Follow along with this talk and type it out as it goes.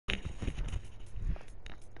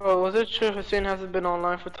Oh, was it true Hussein hasn't been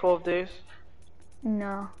online for 12 days?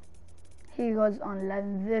 No. He was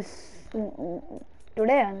online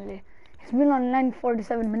today only. He's been online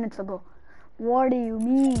 47 minutes ago. What do you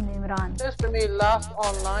mean, Imran? This for me last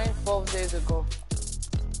online 12 days ago.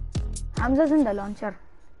 Hamza's in the launcher.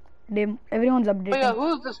 Everyone's updating. Oh yeah,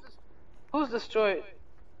 who's destroyed?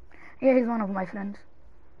 Yeah, he's one of my friends.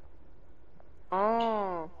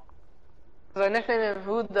 Oh. Cause I nicknamed him,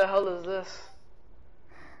 who the hell is this?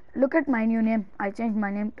 Look at my new name. I changed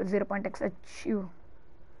my name to 0.xhu.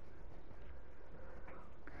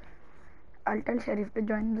 I'll tell Sharif to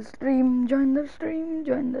join the stream. Join the stream.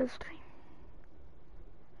 Join the stream.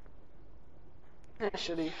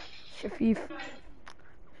 Sharif.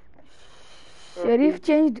 Sharif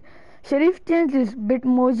changed his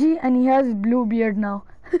Bitmoji and he has blue beard now.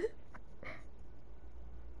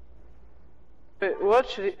 Wait, what?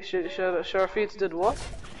 Sharif did what?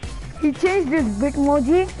 He changed his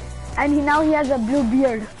Bitmoji and now he has a blue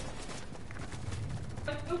beard.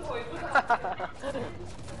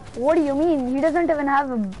 What do you mean? He doesn't even have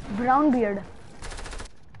a brown beard.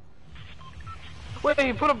 Wait,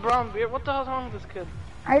 he put a brown beard? What the hell's wrong with this kid?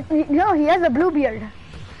 No, he has a blue beard.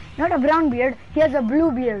 Not a brown beard, he has a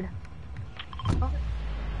blue beard. Huh?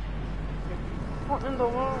 What in the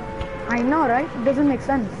world? I know, right? It doesn't make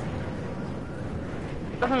sense.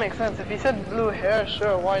 Doesn't make sense. If he said blue hair,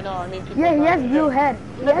 sure, why not? I mean, people. Yeah, he has blue hair.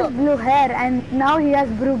 He has blue hair, and now he has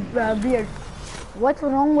blue beard. What's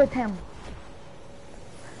wrong with him?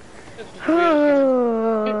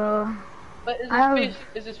 But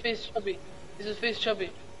is his face chubby? Is his face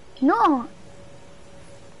chubby? No.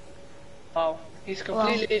 Wow, he's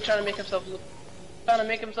completely trying to make himself look cool. Trying to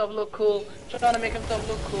make himself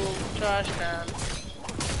look cool. Trash can.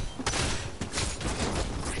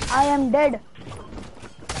 I am dead.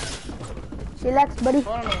 Relax, buddy. I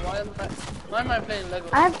don't know why am I playing Lego?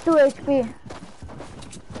 I have 2 HP.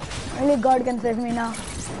 Only God can save me now.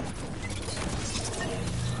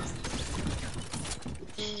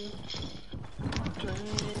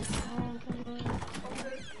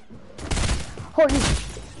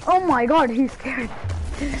 Oh my God, he's scared.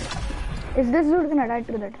 Is this dude gonna die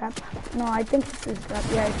to the trap? No, I think it's his trap.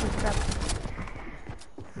 Yeah, it's his trap.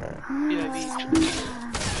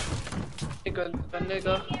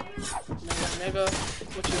 Nigga,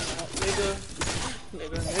 what you want, nigga.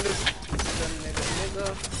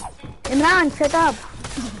 Imran, shut up.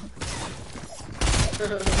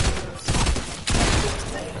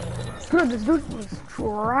 Bro, this dude was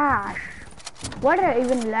trash. Why did I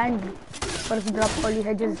even land? First drop Holy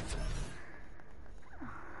Hedges.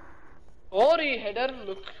 Holy header,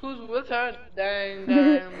 look who's with her. Dang.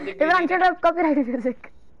 Imran, shut up, copyright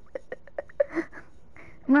music.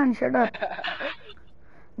 Man, shut up.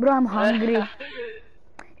 Bro, I'm hungry.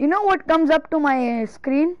 You know what comes up to my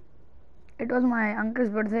screen? It was my uncle's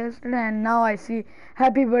birthday yesterday, and now I see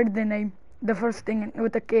happy birthday name, the first thing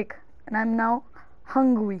with a cake, and I'm now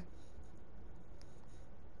hungry.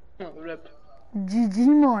 Oh, rip.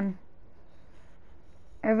 Gigimon.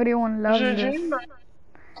 Everyone loves this.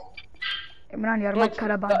 Imran, you're much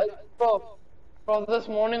karaban. Bro, this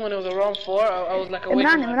morning when it was around 4, I was like awake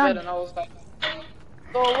in my bed and I was like,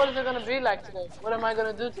 so what is it gonna be like today? What am I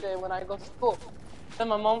gonna do today when I go to school? Then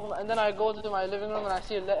my mom, and then I go to my living room and I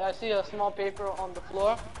see a small paper on the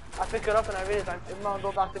floor. I pick it up and I read it like, Imran,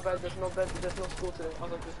 go back to bed. There's no school today. I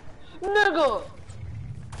was like, nigga.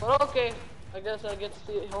 But okay, I guess I get to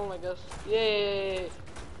stay at home. I guess. Yay.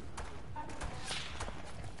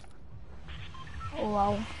 Oh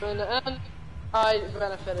wow. But in the end, I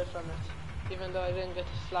benefited from it. Even though I didn't get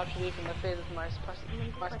to slap Sharif in the face with my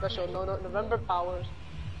special November powers.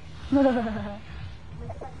 Wait a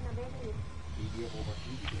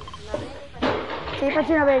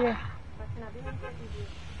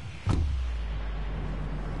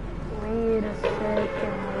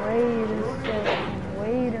second.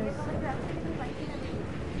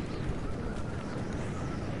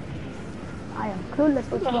 I am clueless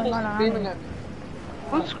what's going on around me.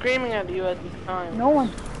 Who's screaming at you at this time? No one.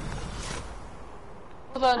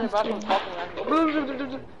 Who's on your bathroom talking at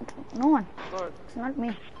you? No one. Lord. It's not me.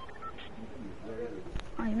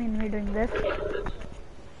 I mean, we're doing this.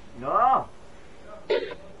 No.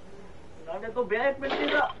 Go back, no.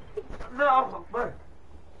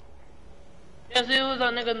 Yes, it was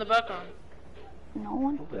that nigga in the background. No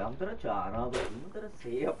one.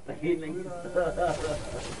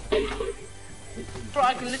 Bro,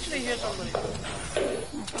 I can literally hear somebody.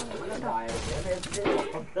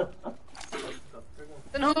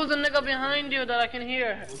 Then who's the nigga behind you that I can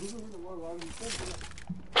hear?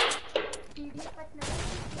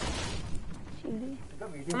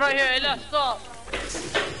 I'm right here, Ella, stop.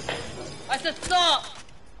 I said stop!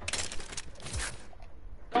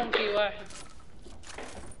 Donkey واحد.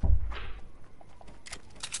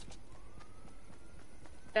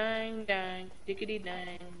 Dang dang, diggity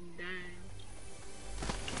dang dang.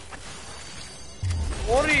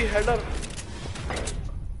 Worry header.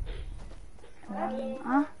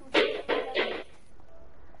 Huh?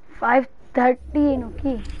 5:13,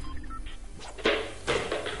 okay.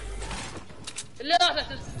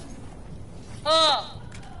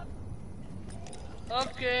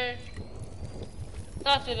 Okay.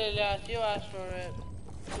 That's it, Elias. You asked for it.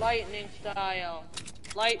 Lightning style.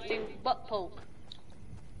 Lightning butt poke.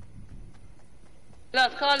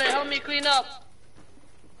 Elias, call it. Help me clean up.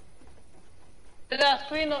 Elias,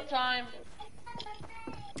 clean up time.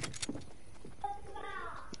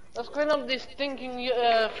 Let's clean up this stinking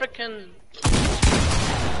frickin'.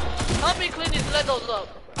 Help me clean these Legos up.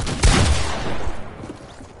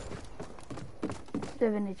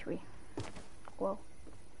 7 HP. Whoa.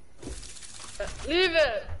 Leave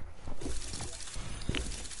it!